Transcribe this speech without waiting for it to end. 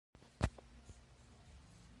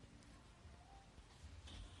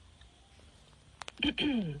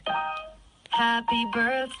Happy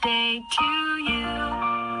birthday to you.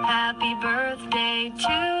 Happy birthday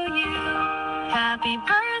to you. Happy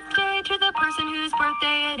birthday to the person whose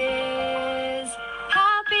birthday it is.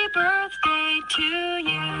 Happy birthday to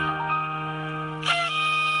you.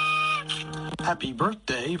 Happy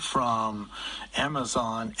birthday from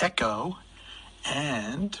Amazon Echo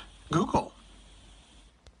and Google.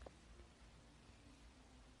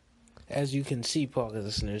 As you can see, podcast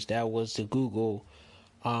listeners, that was the Google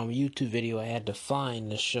YouTube video I had to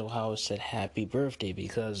find to show how it said happy birthday,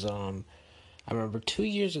 because I remember 2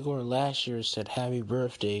 years ago or last year it said happy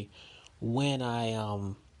birthday when I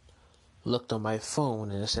looked on my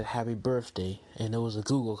phone and it said happy birthday, and it was a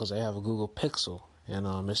Google because I have a Google Pixel,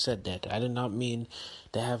 and it said that. I did not mean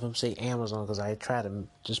to have him say Amazon because I tried to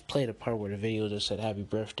just play the part where the video just said happy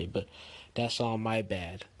birthday, but that's all my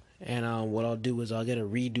bad. And what I'll do is I'll get a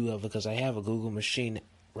redo of it because I have a Google machine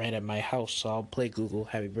right at my house, so I'll play Google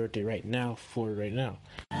happy birthday right now for it right now.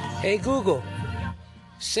 Hey Google,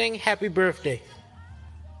 sing happy birthday.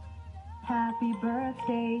 Happy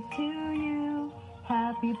birthday to you.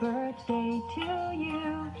 Happy birthday to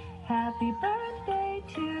you. Happy birthday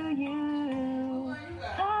to you.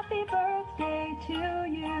 Happy birthday to you.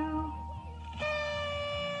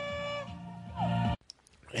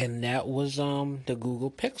 And that was the Google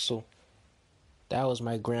Pixel. That was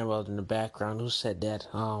my grandmother in the background who said that.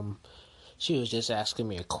 She was just asking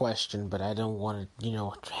me a question, but I don't want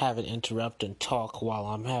to, have it interrupt and talk while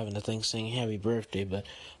I'm having the thing saying happy birthday. But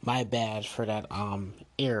my bad for that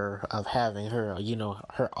error of having her,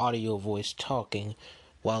 her audio voice talking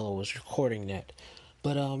while I was recording that.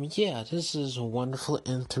 But yeah, this is a wonderful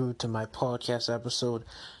intro to my podcast episode.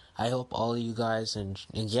 I hope all of you guys and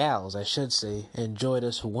gals, I should say, enjoy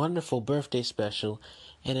this wonderful birthday special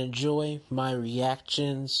and enjoy my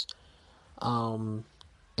reactions,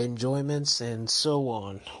 enjoyments, and so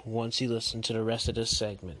on once you listen to the rest of this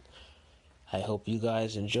segment. I hope you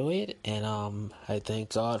guys enjoy it, and I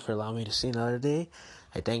thank God for allowing me to see another day.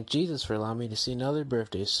 I thank Jesus for allowing me to see another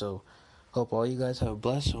birthday. So hope all you guys have a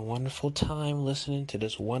blessed and wonderful time listening to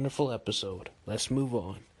this wonderful episode. Let's move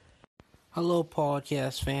on. Hello,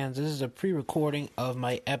 podcast fans. This is a pre-recording of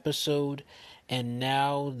my episode, and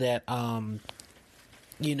now that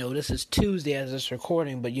this is Tuesday as this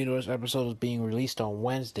recording, but this episode is being released on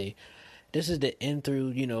Wednesday. This is the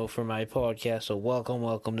intro, for my podcast. So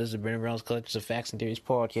welcome. This is Brendan Brown's Collections of Facts and Theories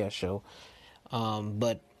podcast show.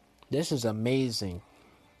 But this is amazing.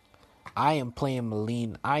 I am playing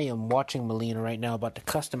Melina. I am watching Melina right now, about to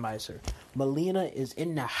customize her. Melina is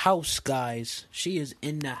in the house, guys. She is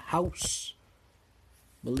in the house.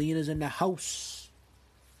 Melina's in the house.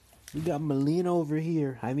 We got Melina over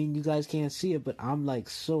here. I mean, you guys can't see it, but I'm like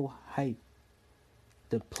so hyped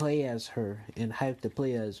to play as her and hyped to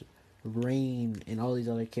play as Rain and all these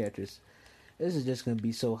other characters. This is just gonna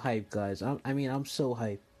be so hyped, guys. I'm so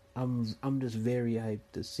hyped. I'm just very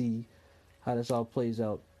hyped to see how this all plays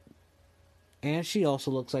out. And she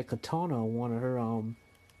also looks like Katana on one of her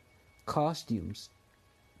costumes.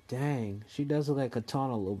 Dang, she does look like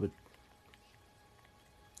Katana a little bit.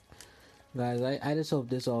 Guys, I just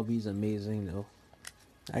hope this all be amazing though.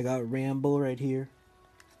 I got Rambo right here.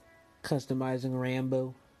 Customizing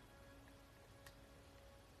Rambo.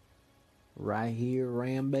 Right here,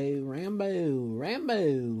 Rambo.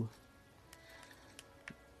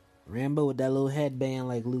 Rambo with that little headband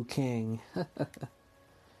like Liu Kang.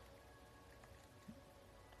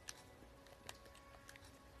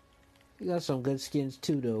 You got some good skins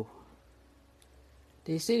too, though.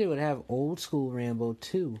 They say they would have old school Rambo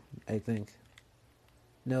too, I think.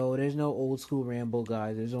 No, there's no old school Rambo,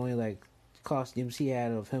 guys. There's only like costumes he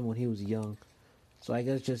had of him when he was young. So I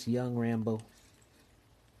guess just young Rambo.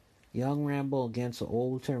 Young Rambo against the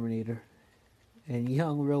old Terminator. And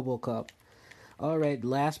young RoboCop. Alright,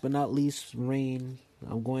 last but not least, Rain.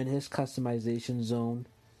 I'm going to his customization zone.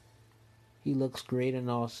 He looks great and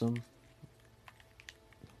awesome.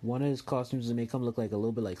 One of his costumes that make him look like a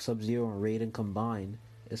little bit like Sub-Zero and Raiden combined.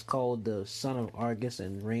 It's called the Son of Argus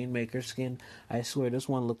and Rainmaker skin. I swear this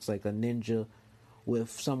one looks like a ninja with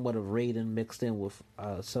somewhat of Raiden mixed in with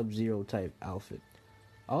a Sub-Zero type outfit.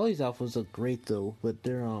 All these outfits look great though, but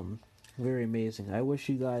they're very amazing. I wish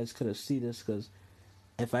you guys could have seen this, because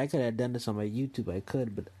if I could have done this on my YouTube, I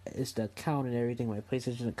could, but it's the account and everything. My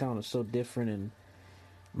PlayStation account is so different, and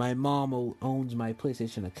my mom owns my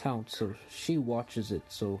PlayStation account, so she watches it,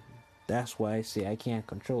 so that's why I say I can't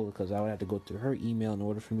control it, because I would have to go through her email in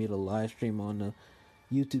order for me to live stream on the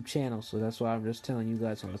YouTube channel, so that's why I'm just telling you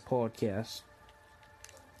guys on the podcast.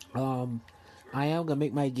 I am going to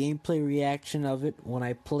make my gameplay reaction of it when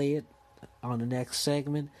I play it on the next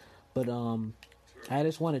segment, but I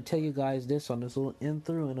just want to tell you guys this on this little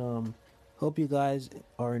intro, and hope you guys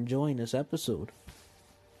are enjoying this episode.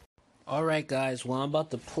 Alright guys, well I'm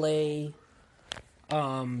about to play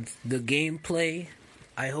the gameplay.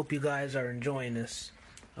 I hope you guys are enjoying this.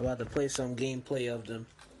 I'm about to play some gameplay of them.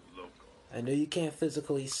 I know you can't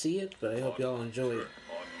physically see it, but I hope y'all enjoy it.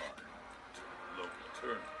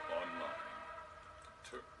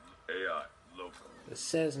 It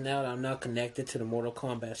says now that I'm not connected to the Mortal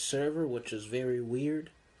Kombat server, which is very weird.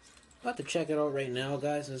 I'm about to check it out right now,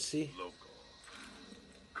 guys, and see.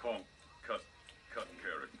 Cut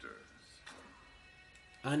characters.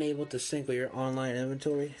 Unable to sync with your online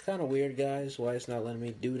inventory. Kind of weird, guys. Why it's not letting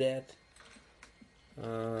me do that?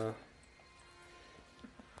 An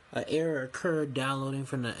error occurred downloading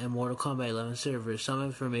from the Mortal Kombat 11 server. Some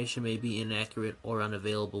information may be inaccurate or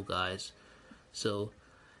unavailable, guys. So,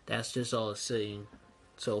 that's just all it's saying.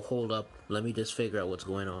 So, hold up. Let me just figure out what's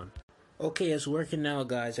going on. Okay, it's working now,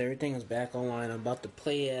 guys. Everything is back online. I'm about to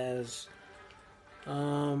play as...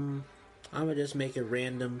 I'm gonna just make it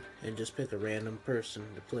random and just pick a random person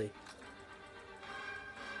to play.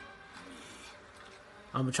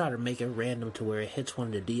 I'm gonna try to make it random to where it hits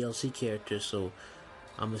one of the DLC characters, so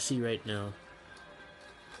I'm gonna see right now.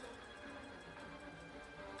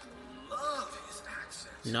 Love his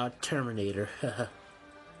accent. Not Terminator. Shouldn't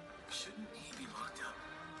he be locked up?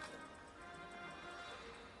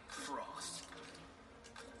 Frost.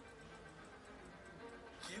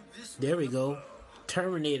 Give this There we go.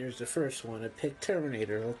 Terminator's the first one. I picked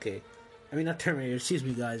Terminator, okay. I mean, not Terminator, excuse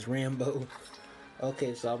me, guys. Rambo.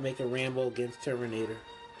 Okay, so I'll make a Rambo against Terminator.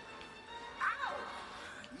 Ow!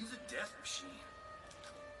 He's a death machine.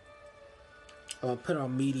 I'll put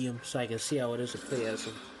on medium so I can see how it is to play as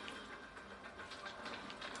him.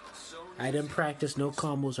 So I didn't practice no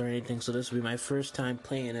combos or anything, so this will be my first time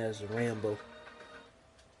playing as Rambo.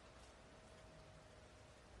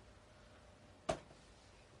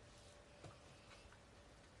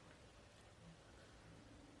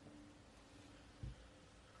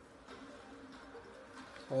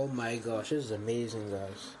 Oh my gosh, this is amazing,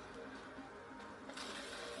 guys.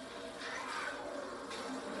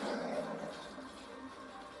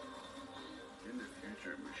 in the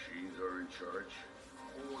future, machines are in charge.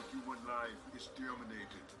 All human life is terminated.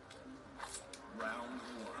 Round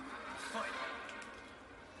one. Fight.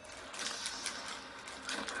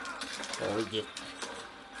 Oh yeah.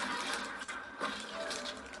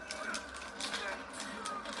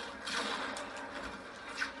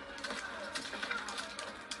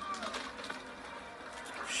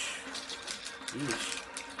 Yeesh.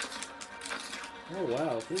 Oh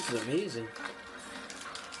wow, this is amazing.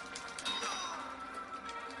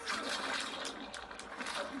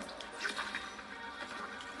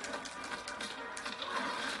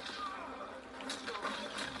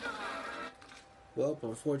 Well,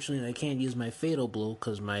 unfortunately I can't use my fatal blow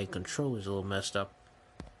because my controller's a little messed up.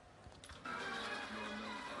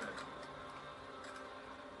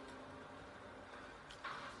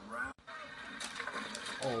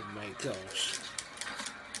 Oh my gosh.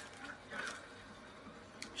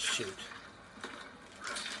 Shoot.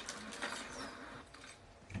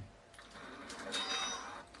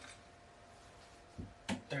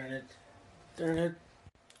 Darn it. Darn it.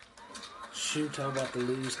 Shoot, I'm about to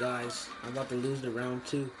lose, guys. I'm about to lose the round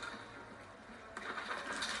 2.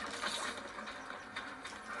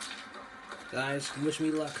 Guys, wish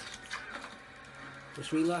me luck.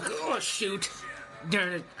 Wish me luck. Oh, shoot.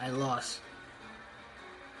 Darn it. I lost.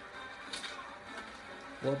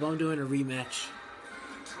 Well, I'm doing a rematch.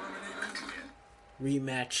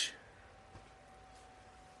 Rematch.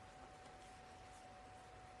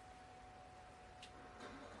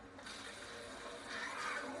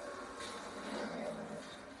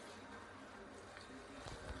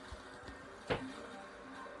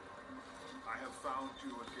 I have found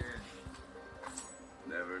you again.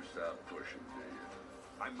 Never stop pushing, do you?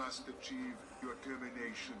 I must achieve your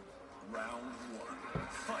termination. Round one.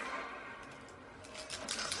 Fight.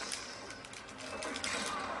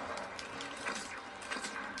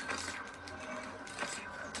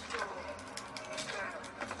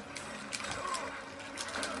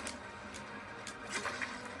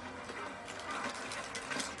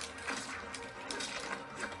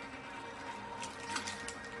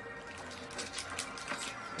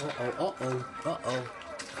 Uh-oh.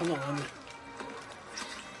 Come on.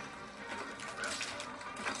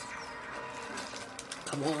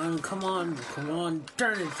 Come on.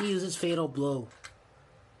 Darn it, he uses fatal blow.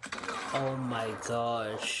 Oh my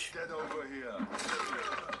gosh. Get over here.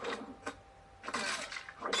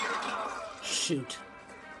 Shoot.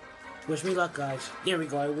 Wish me luck, guys. There we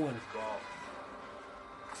go, I won.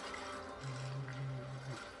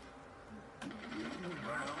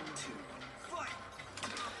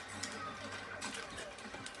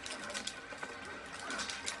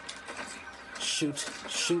 Shoot.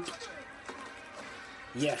 Shoot.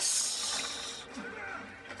 Yes.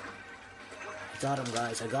 I got him,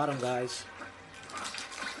 guys. I got him, guys.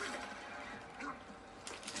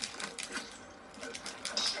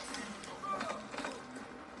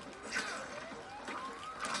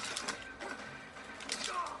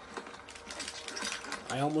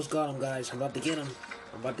 I almost got him, guys. I'm about to get him.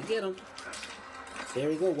 I'm about to get him. There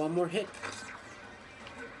we go. One more hit.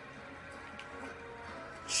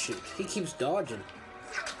 Shoot. He keeps dodging.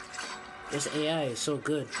 This AI is so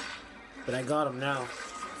good. But I got him now.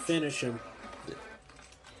 Finish him.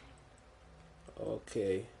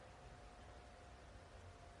 Okay.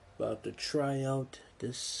 About to try out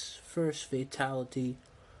this first fatality,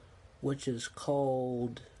 which is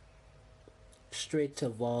called Straight to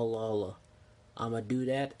Valhalla. I'm gonna do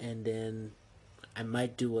that, and then I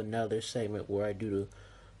might do another segment where I do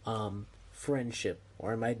the friendship,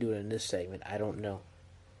 or I might do it in this segment. I don't know.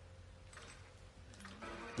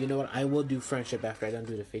 You know what? I will do friendship after I done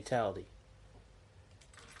do the fatality.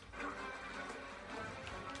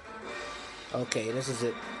 Okay, this is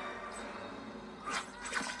it.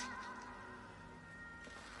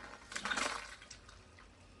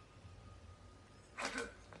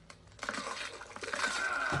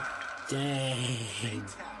 Dang.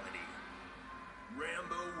 Fatality.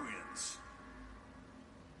 Rambo wins.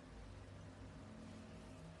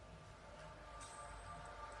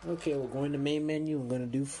 Okay, we're going to main menu. I'm going to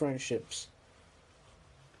do friendships.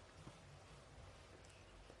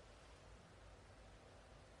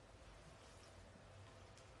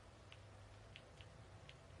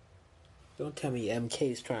 Don't tell me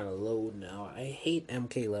MK is trying to load now. I hate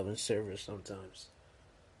MK11 servers sometimes.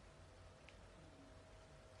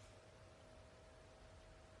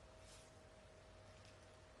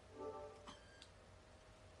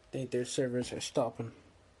 I think their servers are stopping.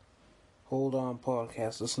 Hold on,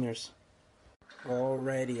 podcast listeners.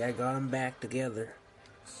 Alrighty, I got them back together.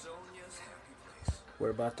 Sonya's happy place. We're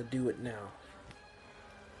about to do it now.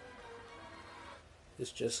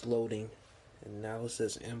 It's just loading. And now it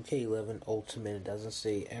says MK11 Ultimate. It doesn't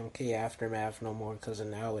say MK Aftermath no more because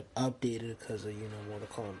now it updated because of, Mortal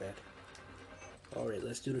Kombat. Alright,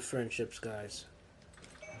 let's do the friendships, guys.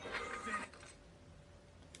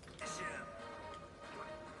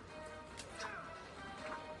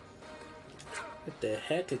 What the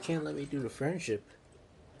heck? It can't let me do the friendship.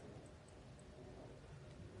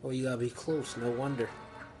 Oh, you gotta be close. No wonder.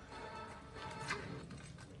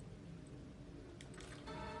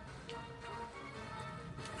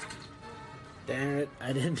 Damn it.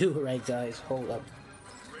 I didn't do it right, guys. Hold up.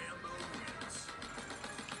 Rambo wins.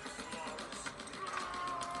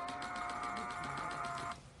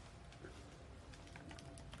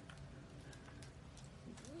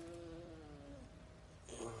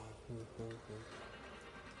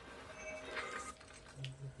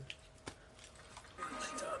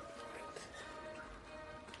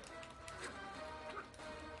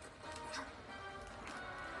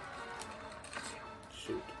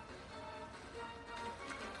 Shoot.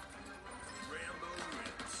 Rambo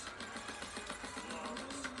wins.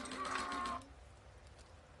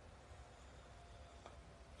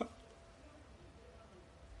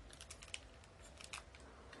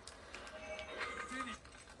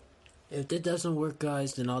 If that doesn't work,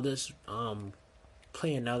 guys, then I'll just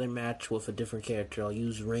play another match with a different character. I'll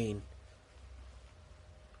use Rain.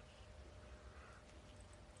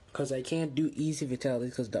 Because I can't do easy fatality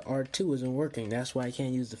because the R2 isn't working. That's why I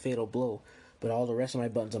can't use the fatal blow. But all the rest of my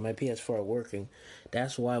buttons on my PS4 are working.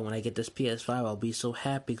 That's why when I get this PS5, I'll be so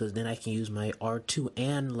happy because then I can use my R2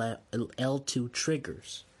 and L2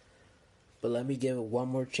 triggers. But let me give it one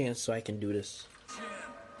more chance so I can do this.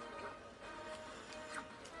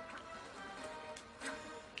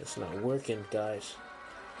 It's not working, guys.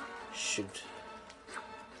 Shoot.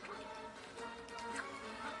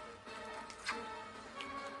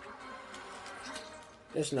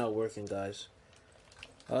 It's not working, guys.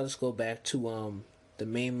 I'll just go back to the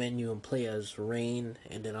main menu and play as Rain,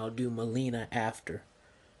 and then I'll do Melina after.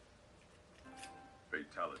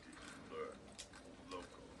 Fatality. Learn.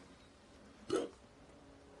 Local.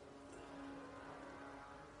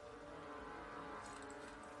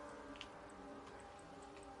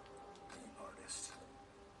 Artist.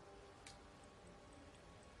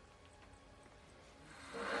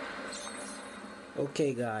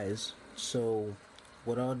 Okay, guys. So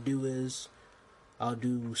what I'll do is I'll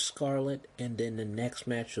do Scarlet, and then the next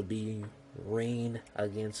match will be Rain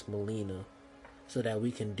against Melina, so that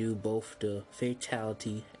we can do both the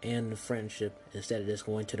fatality and the friendship instead of just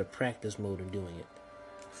going to the practice mode and doing it.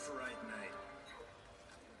 Fright Night.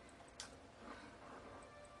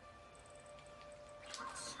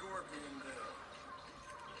 Scorpion Bell.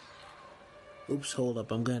 Oops, hold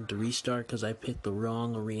up. I'm going to restart because I picked the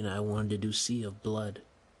wrong arena. I wanted to do Sea of Blood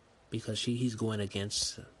because he's going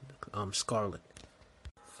against Scarlet.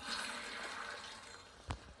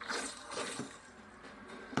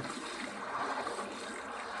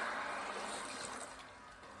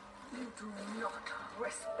 You do not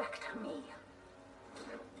respect me.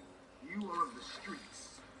 You are of the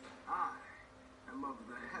streets. I am of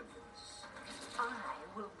the heavens. I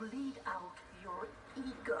will bleed out your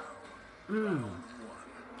ego.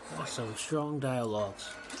 That's some strong dialogues.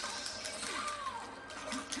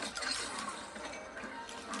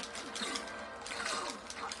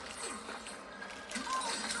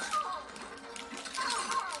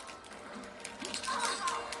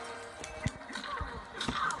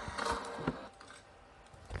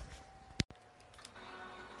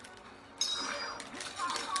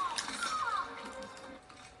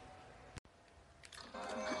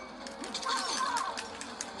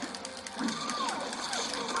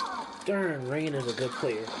 Darn, Rain is a good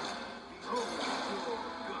player.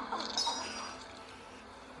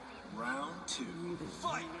 Round 2.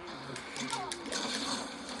 Fight!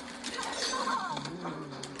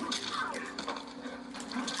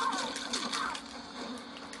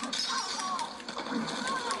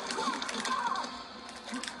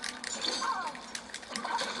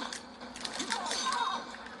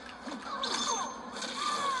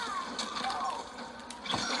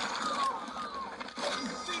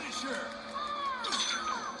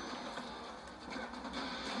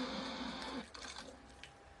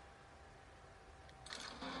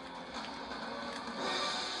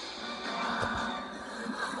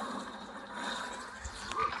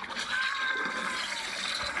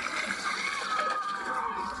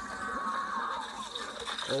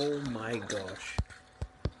 Oh my gosh.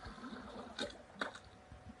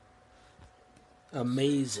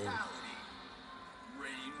 Amazing.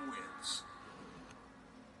 Rain wins.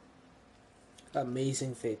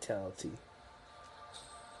 Amazing fatality.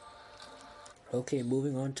 Okay,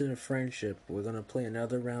 moving on to the friendship. We're going to play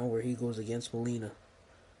another round where he goes against Mileena.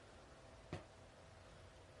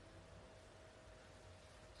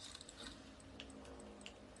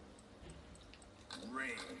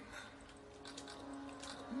 Rain.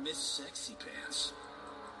 Miss Sexy Pants.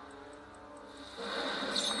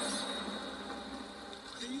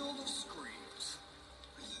 Field of Screams.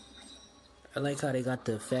 I like how they got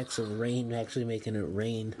the effects of rain actually making it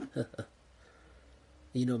rain.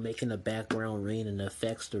 You know, making the background rain and the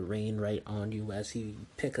effects to rain right on you as he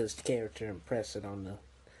pick his character and press it on the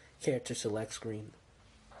character select screen.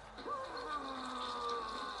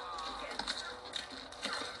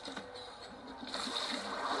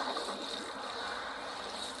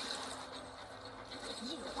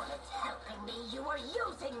 You weren't helping me, you were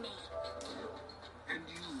using me. And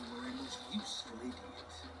you were a most useful idiot.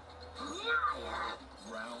 Liar!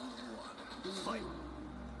 Round 1. Fight.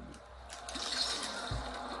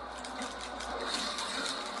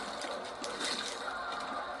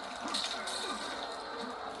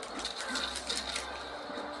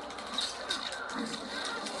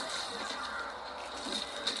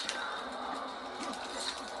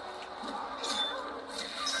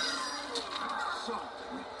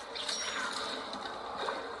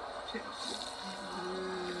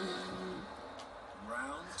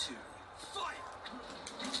 Round 2. Fight!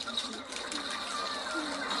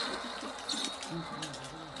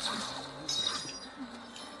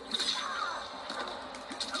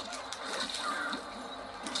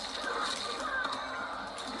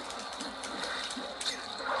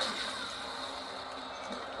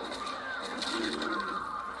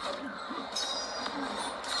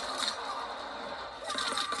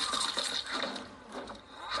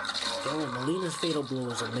 Oh, Mileena's fatal blow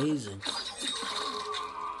is amazing.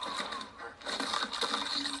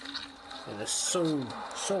 And it's so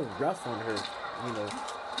rough on her, you know.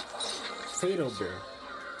 Fatal blow.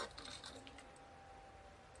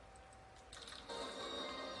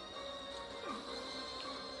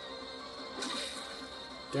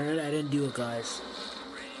 Darn it, I didn't do it, guys.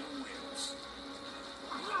 Rain wins.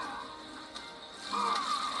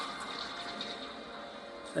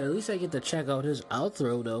 At least I get to check out his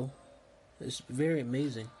outro, though. It's very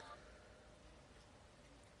amazing.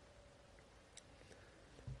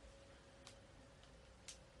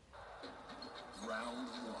 Round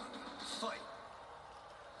 1. Fight.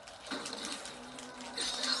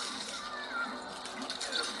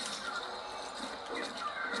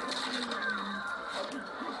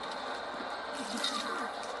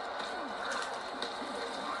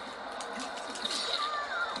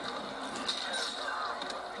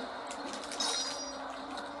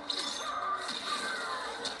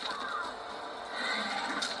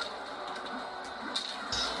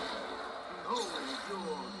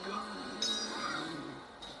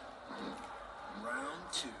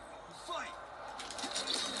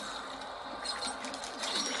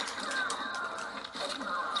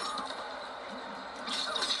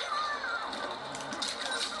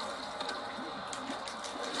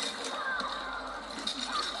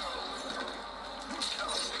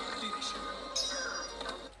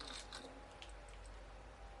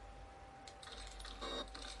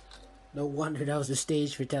 No wonder that was a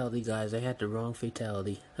stage fatality, guys. I had the wrong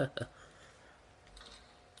fatality.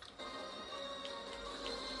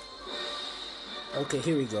 Okay,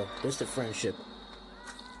 here we go. This is the friendship.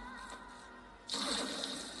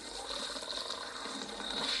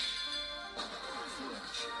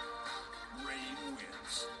 Rain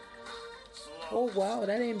wins. Oh wow,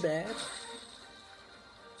 that ain't bad.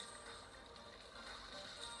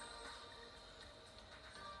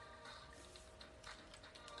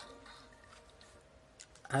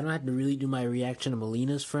 I don't have to really do my reaction to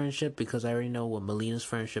Melina's friendship because I already know what Melina's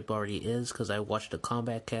friendship already is because I watched the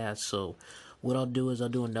combat cast. So what I'll do is I'll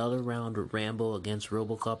do another round with Rambo against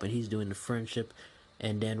Robocop and he's doing the friendship,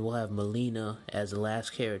 and then we'll have Melina as the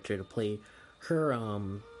last character to play her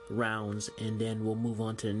rounds, and then we'll move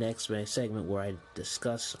on to the next segment where I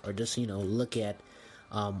discuss or just look at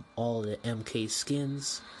all the MK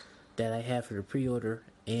skins that I have for the pre-order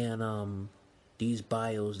and these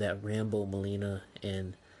bios that Rambo, Melina,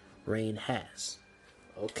 and Rain has.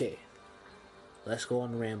 Okay, let's go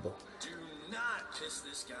on Rambo. Do not piss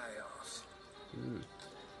this guy off.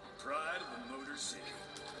 Pride of the Motor City.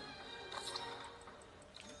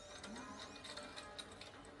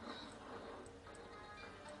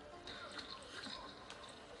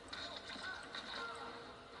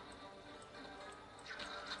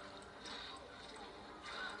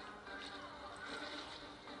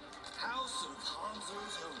 House of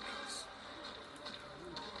Hanzo's Homies.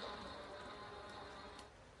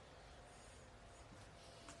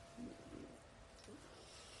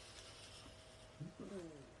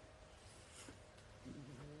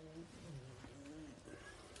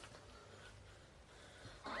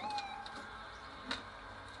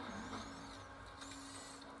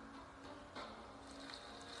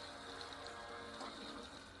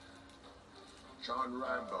 John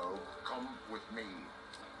Rambo, come with me.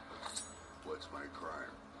 What's my crime?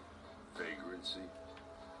 Vagrancy?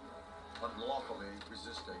 Unlawfully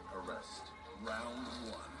resisting arrest. Round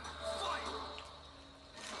one. Fight!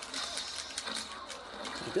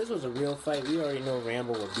 If this was a real fight, we already know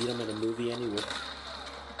Rambo would beat him in the movie anyway.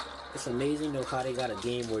 It's amazing though how they got a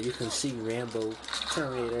game where you can see Rambo,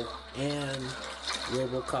 Terminator, and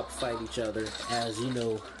Robocop fight each other as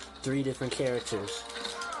three different characters.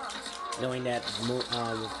 Knowing that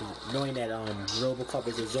Robocop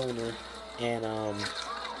is a zoner and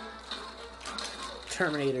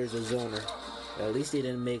Terminator is a zoner. At least they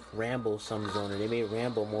didn't make Rambo some zoner. They made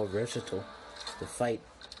Rambo more versatile to fight.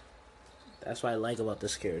 That's what I like about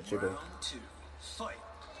this character though. Round two. Fight!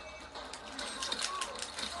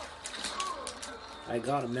 I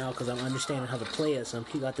got him now because I'm understanding how to play as him.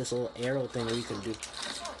 He got this little arrow thing that you can do.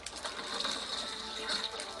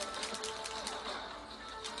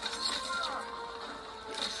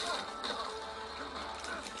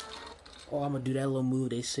 Oh, I'm gonna do that little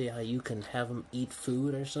move. They say how you can have him eat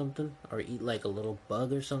food or something, or eat like a little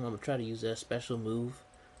bug or something. I'm gonna try to use that special move.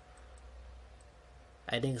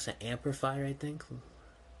 I think it's an amplifier, I think.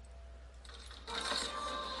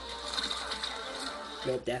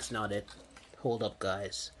 Nope, that's not it. Hold up,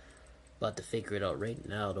 guys. About to figure it out right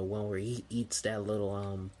now. The one where he eats that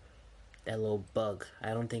little bug.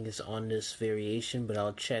 I don't think it's on this variation, but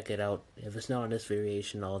I'll check it out. If it's not on this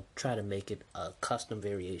variation, I'll try to make it a custom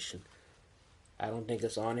variation. I don't think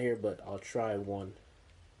it's on here, but I'll try one.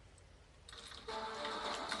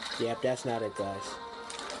 Yep, that's not it, guys.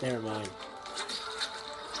 Never mind.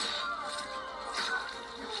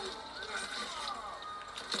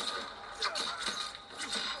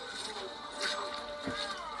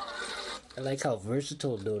 I like how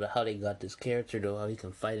versatile though, how they got this character though, how he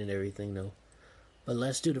can fight and everything though. But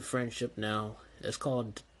let's do the friendship now. It's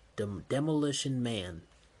called Demolition Man.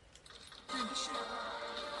 Finish it.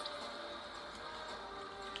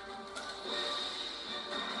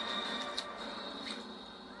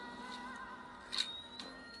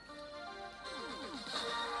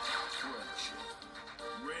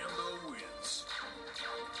 Rambo wins.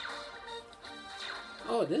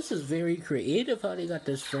 Oh, this is very creative how they got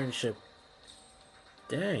this friendship.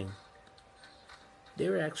 Dang. They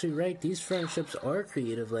were actually right. These friendships are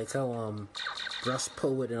creative, like how Russ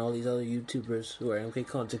Poet and all these other YouTubers who are MK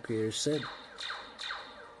content creators said.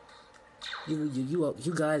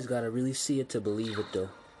 You guys gotta really see it to believe it though.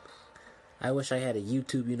 I wish I had a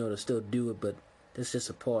YouTube, to still do it, but it's just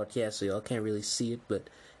a podcast, so y'all can't really see it, but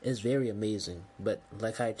it's very amazing. But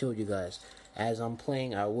like I told you guys, as I'm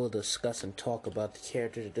playing, I will discuss and talk about the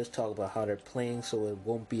characters and just talk about how they're playing so it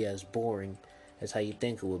won't be as boring as how you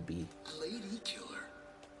think it would be. Lady killer.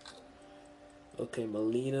 Okay,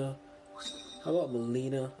 Melina. How about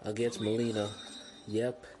Melina against Melina?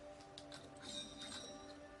 Yep.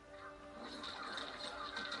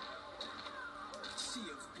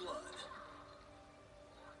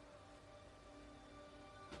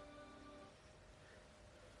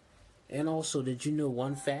 And also, did you know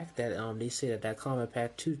one fact that they say that Combat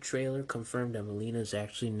Pack 2 trailer confirmed that Melina is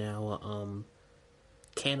actually now a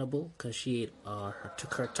cannibal because she ate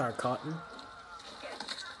took her Tarkatan.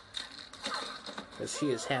 Because she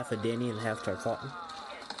is half a Dani and half Tarkatan.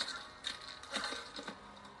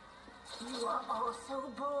 You are also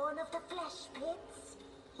born of the flesh pits?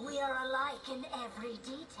 We are alike in every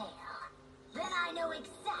detail. Then I know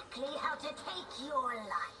exactly how to take your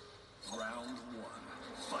life. Round 1.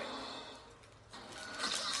 Fight.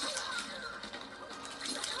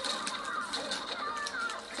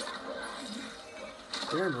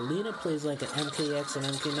 Yeah, Melina plays like an MKX and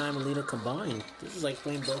MK9 Melina combined. This is like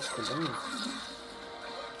playing both combined.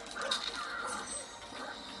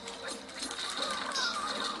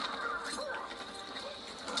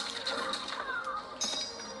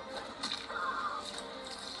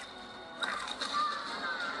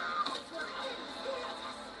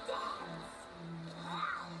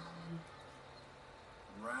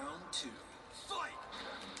 Round 2. Fight!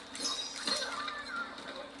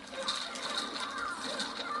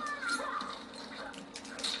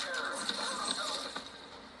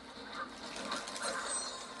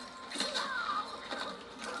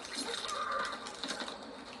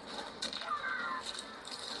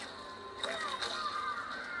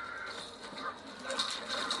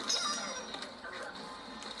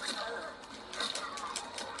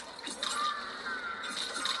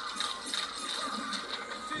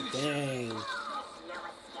 Dang.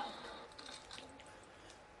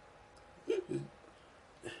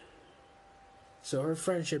 So her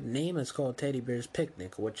friendship name is called Teddy Bear's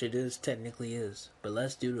Picnic, which it is technically is, but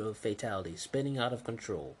less due to a fatality, spinning out of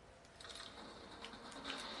control.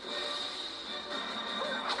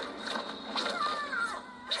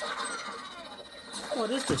 Oh,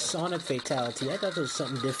 this is the Sonic fatality. I thought it was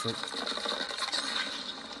something different.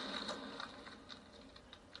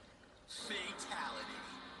 Fatality.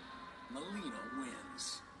 Melina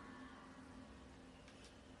wins.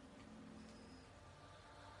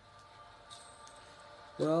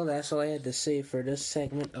 Well, that's all I had to say for this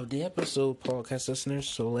segment of the episode, podcast listeners.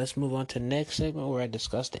 So let's move on to the next segment where I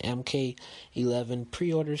discuss the MK11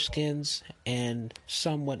 pre-order skins and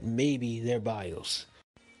somewhat maybe their bios.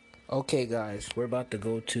 Okay, guys, we're about to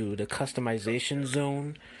go to the customization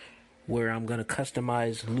zone where I'm going to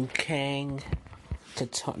customize Liu Kang,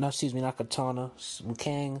 not Katana, Liu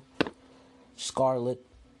Kang, Scarlet,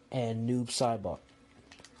 and Noob Saibot.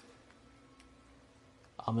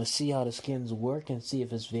 I'm going to see how the skins work and see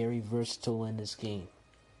if it's very versatile in this game.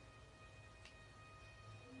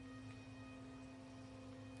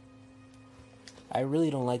 I really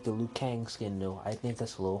don't like the Liu Kang skin though. I think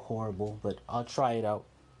that's a little horrible, but I'll try it out.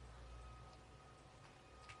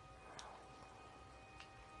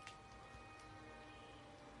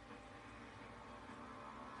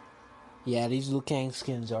 Yeah, these Liu Kang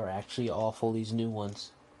skins are actually awful, these new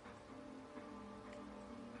ones.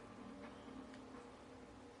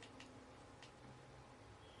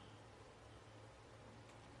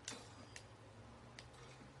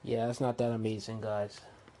 Yeah, it's not that amazing, guys.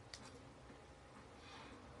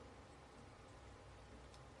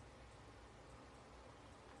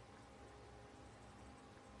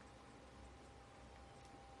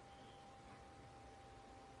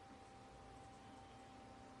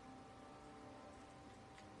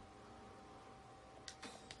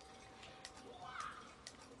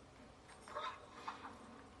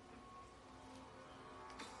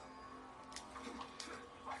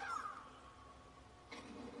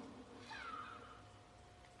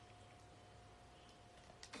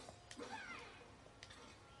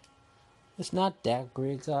 It's not that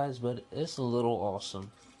great, guys, but it's a little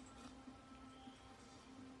awesome.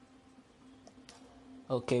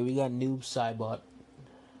 Okay, we got Noob Saibot.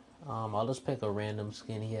 I'll just pick a random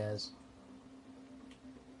skin he has.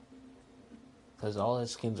 Because all his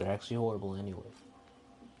skins are actually horrible anyway.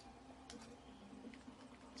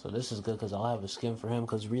 So this is good because I'll have a skin for him.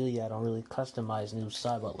 Because really, I don't really customize Noob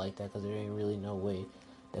Saibot like that. Because there ain't really no way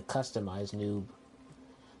to customize Noob.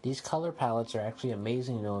 These color palettes are actually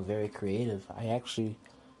amazing, and very creative. I actually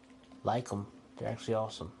like them. They're actually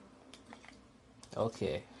awesome.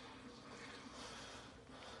 Okay.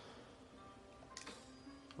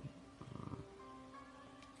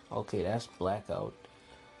 Okay, that's Blackout.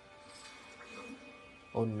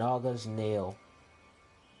 Onaga's Nail.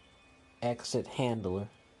 Exit Handler.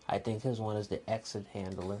 I think his one is the Exit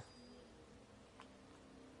Handler.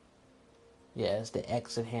 Yeah, it's the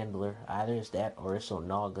Exit Handler. Either it's that or it's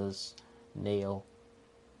Onaga's Nail.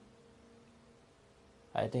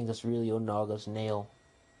 I think it's really Onaga's Nail.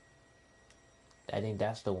 I think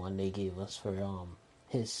that's the one they gave us for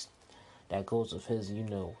his that goes with his,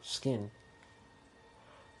 skin.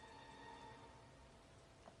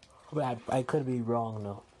 But I could be wrong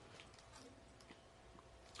though.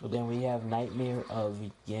 But then we have Nightmare of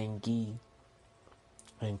Yangi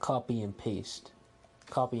and Copy and Paste.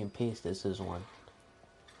 Copy and Paste is his one.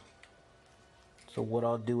 So what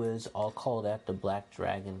I'll do is I'll call that the Black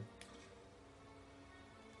Dragon.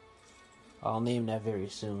 I'll name that very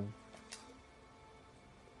soon.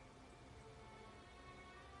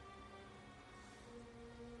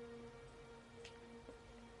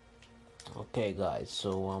 Okay guys,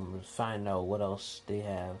 so find out what else they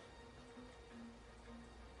have.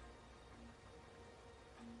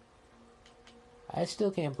 I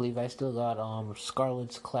still can't believe I still got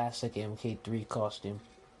Scarlet's classic MK3 costume.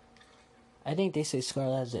 I think they say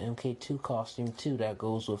Scarlet has the MK2 costume too that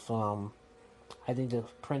goes with I think the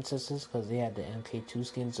princesses, because they had the MK2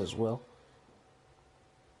 skins as well.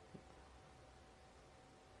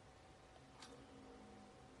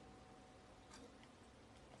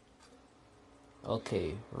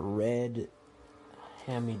 Okay, Red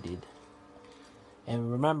Hamidid.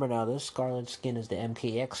 And remember now, this Scarlet skin is the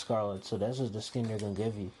MKX Scarlet, so this is the skin they're going to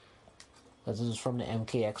give you. Because this is from the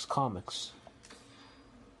MKX comics.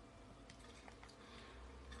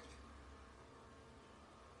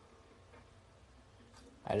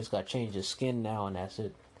 I just got to change the skin now, and that's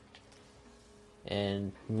it.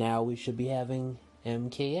 And now we should be having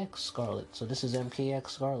MKX Scarlet. So this is MKX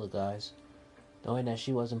Scarlet, guys. Knowing that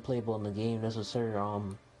she wasn't playable in the game, this was her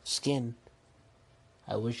skin.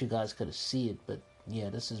 I wish you guys could have seen it, but yeah,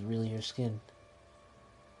 this is really her skin.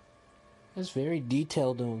 It's very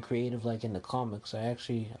detailed and creative like in the comics. I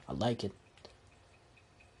like it.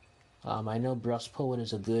 I know Bruce Poet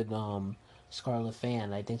is a good Scarlet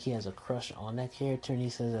fan. I think he has a crush on that character and he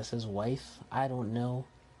says that's his wife. I don't know.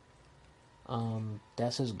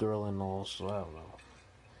 That's his girl-in-law, so I don't know.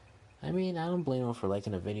 I mean, I don't blame him for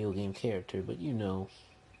liking a video game character, but you know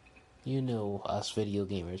us video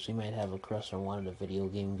gamers, we might have a crush on one of the video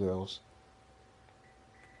game girls.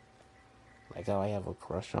 Like how I have a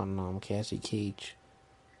crush on Cassie Cage.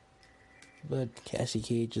 But Cassie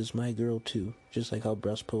Cage is my girl too. Just like how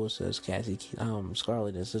Bruce Poet says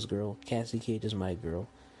Scarlet is his girl. Cassie Cage is my girl.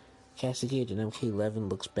 Cassie Cage in MK11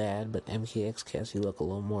 looks bad, but MKX Cassie look a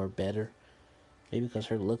little more better. Maybe because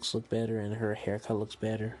her looks look better and her haircut looks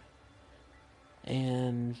better.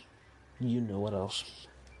 And you know what else.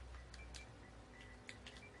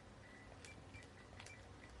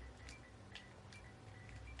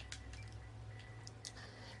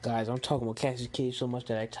 Guys, I'm talking about Cassie Cage so much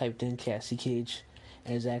that I typed in Cassie Cage,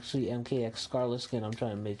 and it's actually MKX Scarlet skin. I'm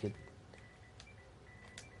trying to make it.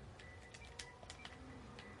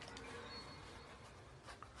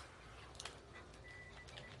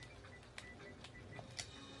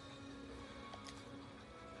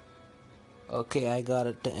 Okay, I got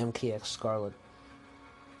it, the MKX Scarlet.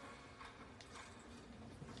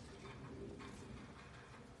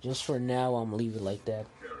 Just for now, I'm gonna leave it like that.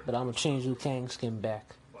 But I'm gonna change Liu Kang's skin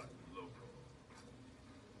back.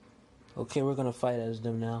 Okay, we're gonna fight as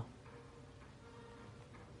them now.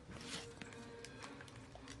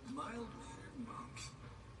 Mild-mannered monk.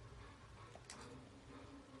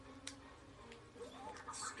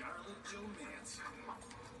 Scarlet Johansson.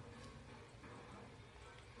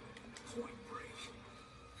 Point Break.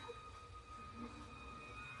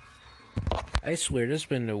 I swear, this has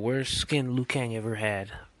been the worst skin Liu Kang ever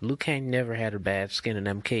had. Liu Kang never had a bad skin in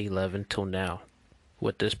MK11 till now.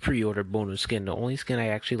 With this pre-order bonus skin, the only skin I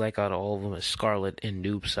actually like out of all of them is Scarlet and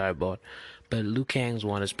Noob Saibot. But Liu Kang's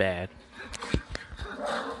one is bad.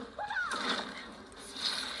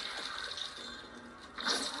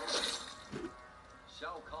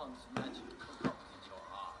 Shao Kahn's magic corrupted your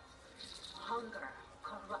heart. Hunger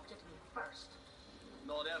corrupted me first.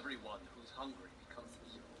 Not everyone who's hungry becomes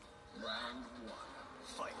evil. Round one.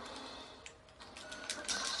 Fight.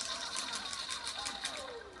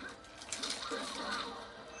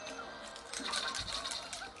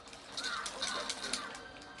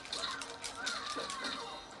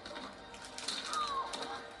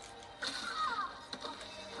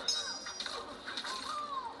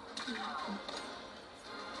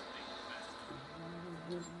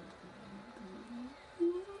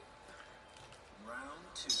 Round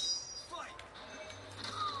two. Fight.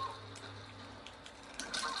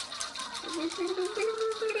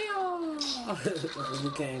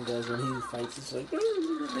 Liu Kang does when he fights, it's like...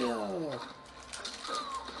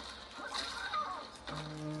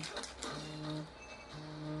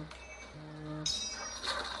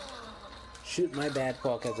 Shoot, my bad,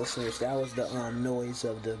 podcast listeners. That was the noise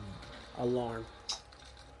of the alarm.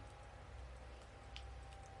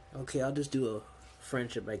 Okay, I'll just do a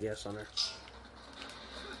friendship, I guess, on her.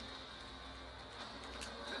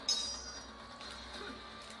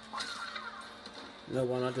 No,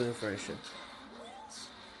 I'm not doing friendship.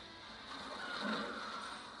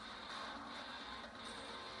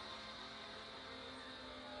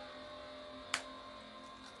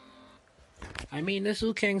 I mean, this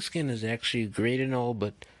Liu Kang skin is actually great and all,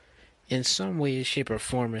 but in some way, shape, or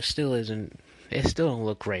form, it still isn't. It still don't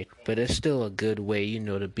look right, but it's still a good way,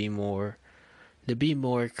 to be more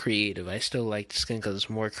creative. I still like the skin because it's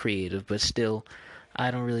more creative, but still, I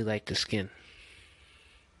don't really like the skin.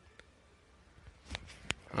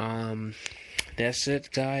 That's it,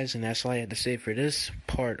 guys, and that's all I had to say for this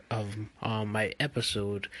part of my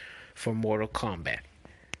episode for Mortal Kombat.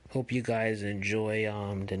 Hope you guys enjoy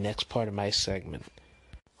the next part of my segment.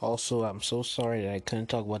 Also, I'm so sorry that I couldn't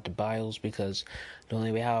talk about the bios because the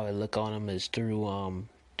only way how I look on them is through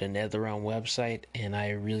the NetherRealm website, and I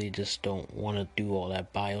really just don't want to do all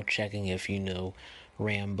that bio checking. If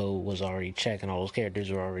Rambo was already checking, all those characters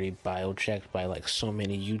were already bio checked by like so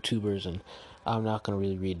many YouTubers, and I'm not going to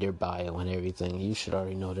really read their bio and everything. You should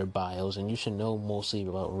already know their bios, and you should know mostly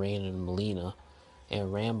about Rain and Melina.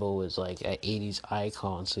 And Rambo is like an 80s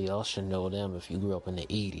icon, so y'all should know them if you grew up in the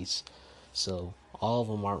 80s. So all of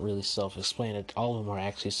them aren't really self-explanatory. All of them are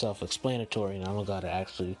actually self-explanatory, and I don't gotta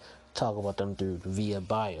actually talk about them via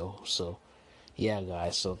bio. So yeah,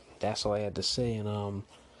 guys. So that's all I had to say, and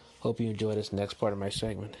hope you enjoy this next part of my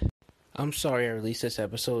segment. I'm sorry I released this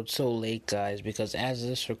episode so late, guys, because as of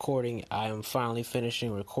this recording, I am finally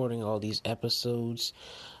finishing recording all these episodes.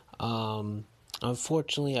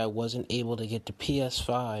 Unfortunately, I wasn't able to get the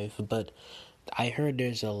PS5, but I heard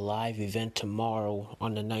there's a live event tomorrow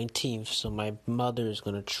on the 19th, so my mother is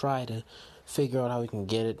going to try to figure out how we can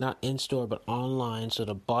get it, not in-store, but online, so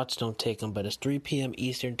the bots don't take them, but it's 3 p.m.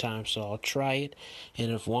 Eastern time, so I'll try it,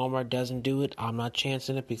 and if Walmart doesn't do it, I'm not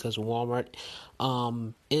chancing it, because Walmart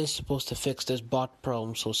is supposed to fix this bot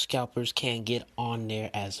problem, so scalpers can't get on there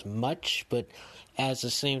as much, but as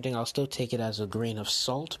the same thing, I'll still take it as a grain of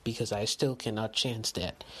salt, because I still cannot chance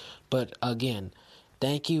that. But again,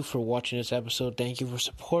 thank you for watching this episode. Thank you for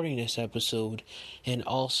supporting this episode. And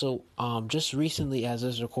also, just recently, as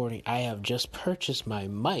this recording, I have just purchased my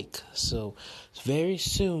mic. So very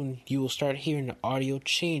soon, you will start hearing the audio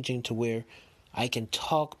changing to where I can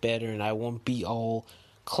talk better and I won't be all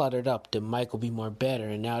cluttered up. The mic will be more better.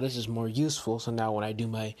 And now this is more useful. So now when I do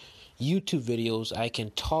my YouTube videos, I can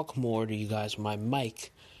talk more to you guys with my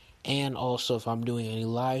mic. And also, if I'm doing any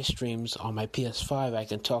live streams on my PS5, I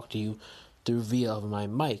can talk to you through via of my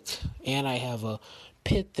mic, and I have a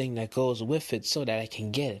pit thing that goes with it so that I can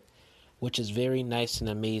get it, which is very nice and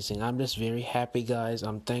amazing. I'm just very happy, guys.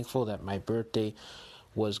 I'm thankful that my birthday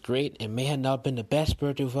was great. It may have not been the best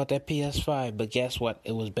birthday without that PS5, but guess what?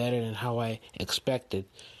 It was better than how I expected,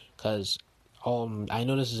 because I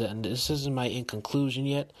know this isn't my in conclusion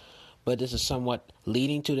yet, but this is somewhat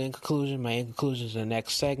leading to the in conclusion. My in conclusion is the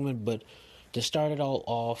next segment, but to start it all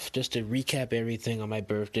off, just to recap everything on my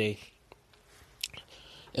birthday.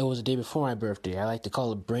 It was the day before my birthday. I like to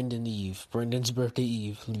call it Brendan's birthday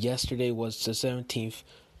eve. Yesterday was the 17th.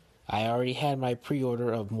 I already had my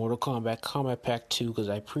pre-order of Mortal Kombat Combat Pack 2 because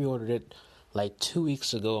I pre-ordered it like 2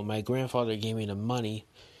 weeks ago. My grandfather gave me the money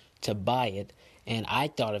to buy it, and I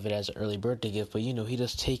thought of it as an early birthday gift, but he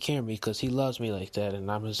just take care of me because he loves me like that, and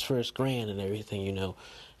I'm his first grand and everything,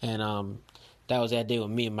 and that was that day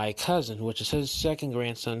with me and my cousin, which is his second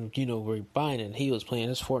grandson, we're buying it, and he was playing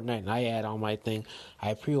his Fortnite, and I had on my thing.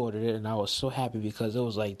 I pre-ordered it, and I was so happy because it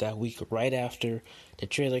was like that week right after the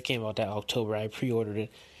trailer came out, that October, I pre-ordered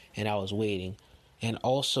it, and I was waiting. And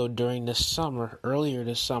also during earlier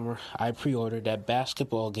this summer, I pre-ordered that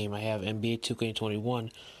basketball game I have, NBA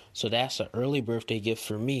 2K21, so that's an early birthday gift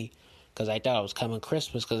for me, because I thought it was coming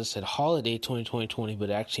Christmas because it said holiday 2020, but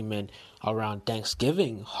it actually meant around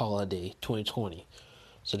Thanksgiving holiday 2020.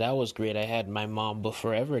 So that was great. I had my Mom But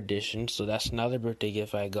Forever edition, so that's another birthday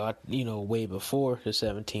gift I got, way before the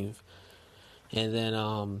 17th. And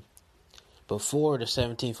then before the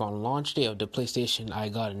 17th, on launch day of the PlayStation, I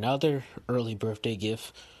got another early birthday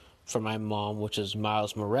gift from my mom, which is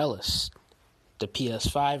Miles Morales, the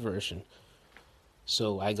PS5 version.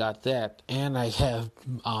 So I got that, and I have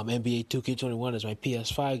NBA 2K21 as my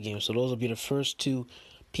PS5 game. So those will be the first 2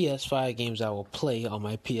 PS5 games I will play on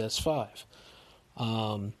my PS5.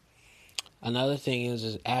 Another thing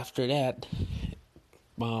is after that,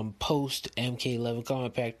 post MK11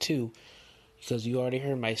 Combat Pack 2, because you already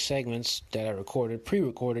heard my segments that I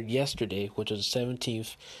pre-recorded yesterday, which was the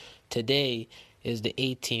 17th. Today is the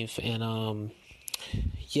 18th, and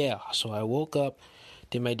so I woke up,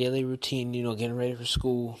 did my daily routine, getting ready for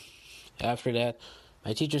school, After that,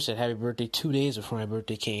 my teacher said happy birthday 2 days before my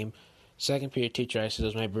birthday came. Second period teacher, I said it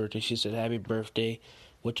was my birthday. She said happy birthday,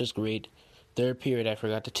 which was great. Third period, I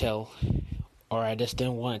forgot to tell, or I just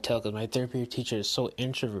didn't want to tell because my third period teacher is so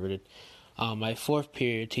introverted. My fourth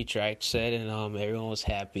period teacher, I said, and everyone was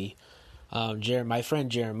happy. My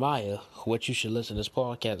friend Jeremiah, what you should listen to this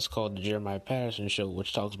podcast is called The Jeremiah Patterson Show,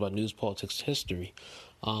 which talks about news, politics, history.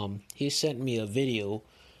 He sent me a video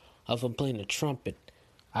of him playing the trumpet.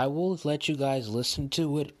 I will let you guys listen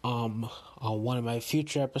to it on one of my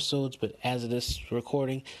future episodes, but as of this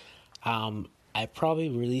recording, I probably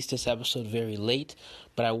released this episode very late,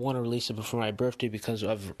 but I want to release it before my birthday because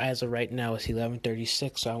as of right now it's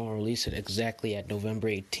 11:36, so I want to release it exactly at November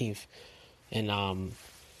 18th, and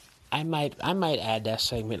I might add that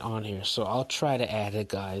segment on here, so I'll try to add it,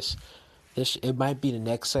 guys. It might be the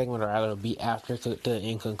next segment, or it'll be after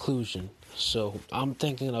in conclusion. So I'm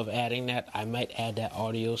thinking of adding that. I might add that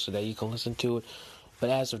audio so that you can listen to it. But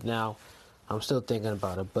as of now, I'm still thinking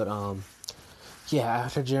about it. But yeah,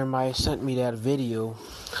 after Jeremiah sent me that video,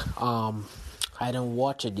 I didn't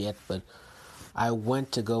watch it yet, but I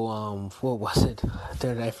went to go what was it?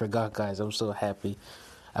 I forgot, guys. I'm so happy.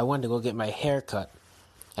 I went to go get my hair cut.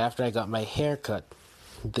 After I got my hair cut,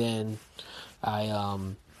 then I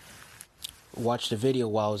watched the video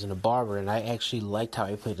while I was in the barber, and I actually liked how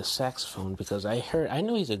he played the saxophone because I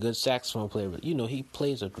know he's a good saxophone player, but he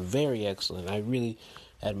plays it very excellent. I really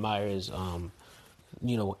admire his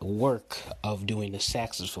work of doing the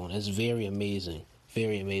saxophone. It's very amazing,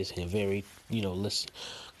 and very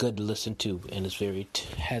good to listen to, and it's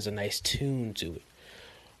has a nice tune to it.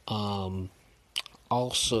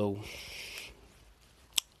 Also,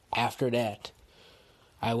 after that,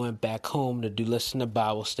 I went back home to listen to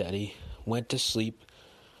Bible study. Went to sleep.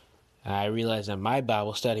 I realized that my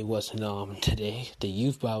Bible study wasn't today. The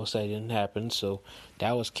youth Bible study didn't happen, so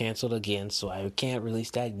that was canceled again. So I can't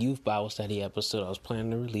release that youth Bible study episode I was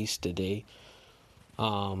planning to release today.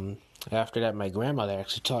 After that, my grandmother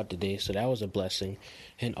actually taught today, so that was a blessing.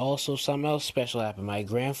 And also, something else special happened. My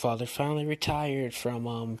grandfather finally retired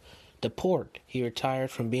from the port. He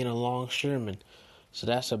retired from being a longshoreman, so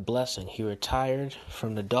that's a blessing. He retired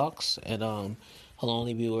from the docks, and he'll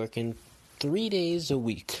only be working 3 days a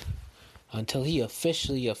week until he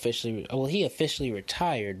officially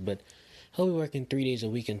retired, but he'll be working 3 days a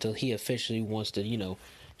week until he officially wants to,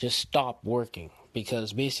 just stop working,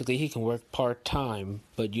 because basically he can work part-time,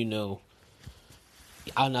 but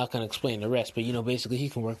I'm not going to explain the rest, but basically he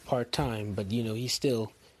can work part-time, but he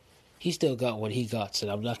still got what he got, so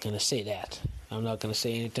I'm not going to say that. I'm not going to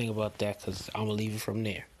say anything about that because I'm going to leave it from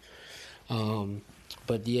there.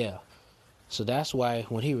 But yeah. So that's why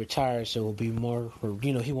when he retires, there will be more,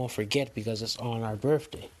 he won't forget because it's on our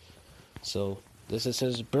birthday. So this is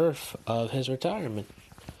his birth of his retirement.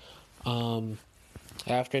 After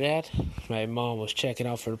that, my mom was checking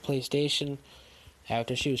out for the PlayStation.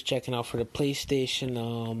 After she was checking out for the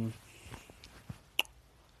PlayStation,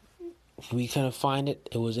 we couldn't find it.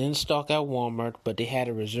 It was in stock at Walmart, but they had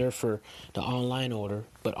it reserved for the online order.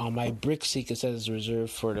 But on my BrickSeek, it says it's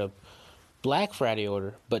reserved for the Black Friday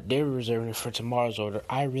order, but they were reserving it for tomorrow's order.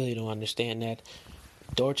 I really don't understand that.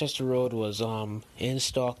 Dorchester Road was in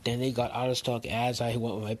stock, then they got out of stock as I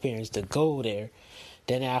went with my parents to go there.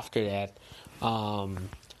 Then after that,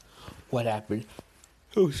 what happened?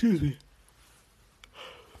 Oh, excuse me.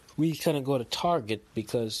 We couldn't go to Target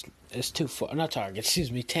because it's too far. Not Target,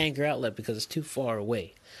 Tanger Outlet because it's too far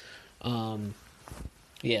away.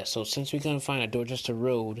 Yeah, so since we couldn't find a Dorchester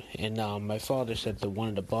Road, and my father said that one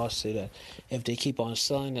of the boss said that if they keep on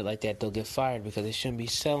selling it like that, they'll get fired because they shouldn't be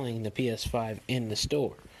selling the PS5 in the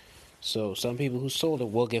store. So some people who sold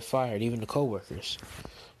it will get fired, even the coworkers.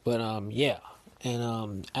 But yeah,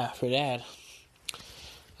 and after that,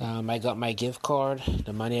 I got my gift card,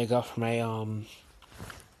 the money I got from my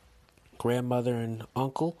grandmother and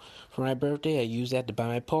uncle for my birthday. I used that to buy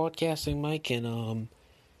my podcasting mic, and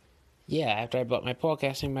yeah, after I bought my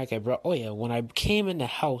podcasting mic, when I came in the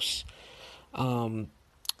house,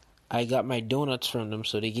 I got my donuts from them,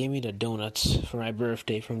 so they gave me the donuts for my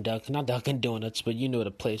birthday from not Dunkin' Donuts, but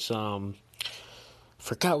the place,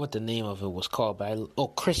 forgot what the name of it was called, but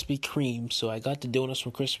Krispy Kreme, so I got the donuts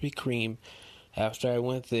from Krispy Kreme. After I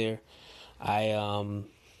went there, I,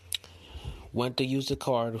 went to use the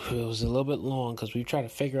card. It was a little bit long, because we tried to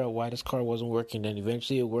figure out why this card wasn't working, then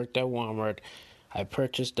eventually it worked at Walmart. I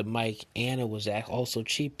purchased the mic, and it was also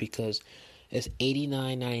cheap because it's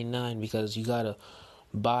 $89.99 because you gotta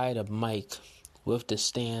buy the mic with the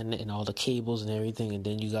stand and all the cables and everything, and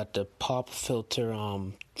then you got the pop filter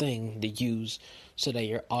thing to use so that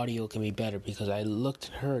your audio can be better, because I looked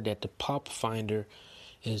and heard that the pop finder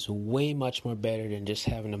is way much more better than just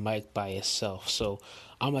having the mic by itself. So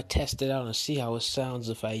I'm going to test it out and see how it sounds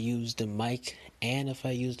if I use the mic and if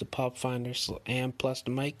I use the pop finder and plus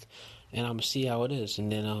the mic, and I'm going to see how it is.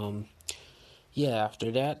 And then,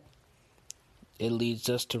 after that, it leads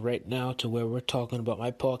us to right now to where we're talking about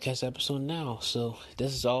my podcast episode now. So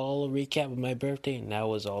this is all a recap of my birthday, and that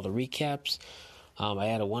was all the recaps. I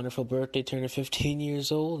had a wonderful birthday, turning 15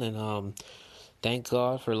 years old, and thank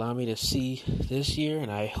God for allowing me to see this year,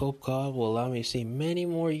 and I hope God will allow me to see many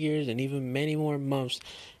more years and even many more months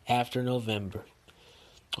after November.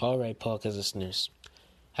 All right, podcast listeners,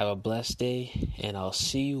 have a blessed day, and I'll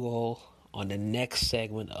see you all on the next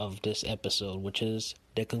segment of this episode, which is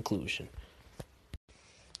the conclusion.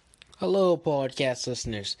 Hello, podcast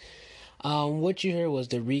listeners. What you heard was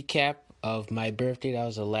the recap of my birthday. That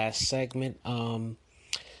was the last segment.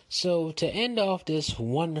 So to end off this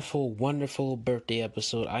wonderful, wonderful birthday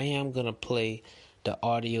episode, I am going to play the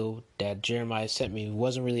audio that Jeremiah sent me. It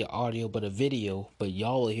wasn't really audio, but a video, but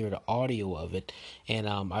y'all will hear the audio of it, and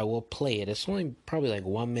I will play it. It's only probably like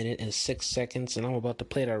 1 minute and 6 seconds, and I'm about to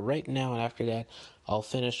play that right now, and after that, I'll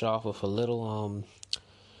finish off with a little,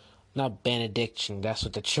 not benediction, that's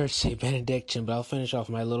what the church say, benediction, but I'll finish off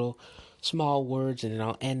my little small words, and then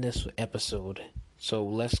I'll end this episode. So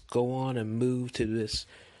let's go on and move to this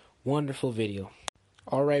wonderful video.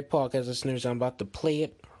 All right, podcast listeners, I'm about to play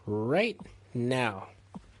it right now.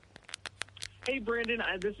 Hey, Brandon,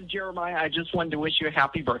 this is Jeremiah. I just wanted to wish you a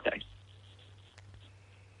happy birthday.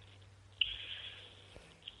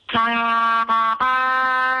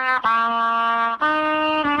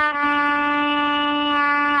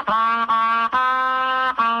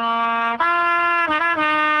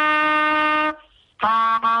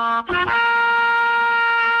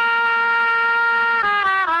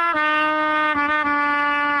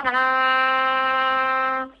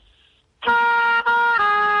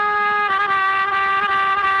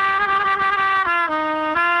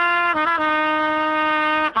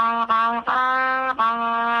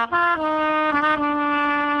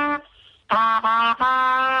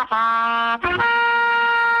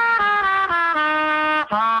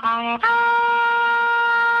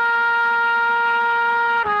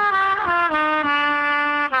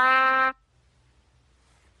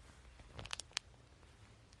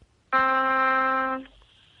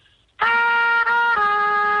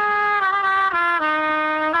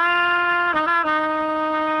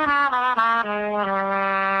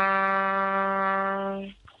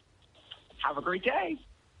 Have a great day.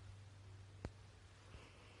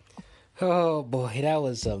 Oh boy, that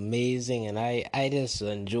was amazing, and I just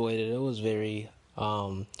enjoyed it. It was very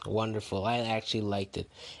wonderful. I actually liked it.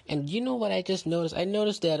 And you know what I just noticed? I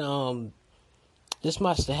noticed that this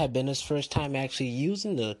must have been his first time actually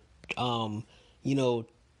using the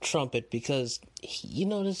trumpet, because you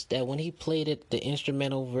noticed that when he played it, the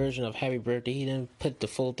instrumental version of Happy Birthday, he didn't put the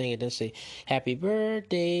full thing. It didn't say Happy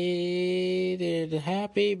Birthday,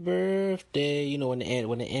 Happy Birthday. When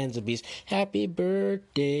it ends, it be Happy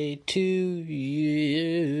Birthday to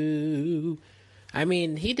you. I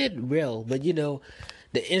mean, he did real, but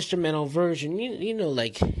the instrumental version,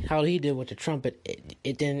 like how he did with the trumpet,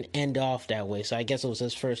 it didn't end off that way. So I guess it was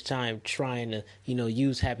his first time trying to,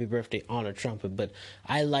 use Happy Birthday on a trumpet. But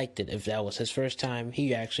I liked it. If that was his first time,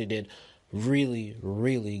 he actually did really,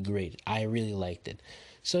 really great. I really liked it.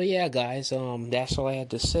 So yeah, guys, that's all I had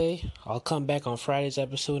to say. I'll come back on Friday's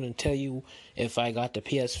episode and tell you if I got the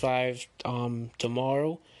PS5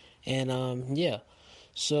 tomorrow. And yeah.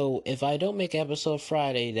 So if I don't make an episode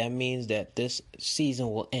Friday, that means that this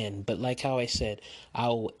season will end. But like how I said, I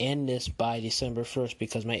will end this by December 1st,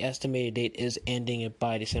 because my estimated date is ending it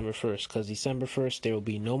by December 1st. Because December 1st, there will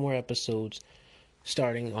be no more episodes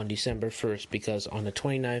starting on December 1st. Because on the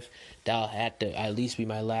 29th, that'll have to at least be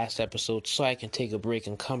my last episode, so I can take a break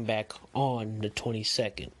and come back on the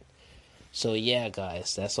 22nd. So yeah,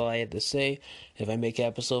 guys, that's all I had to say. If I make an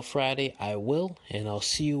episode Friday, I will, and I'll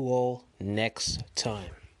see you all next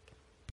time.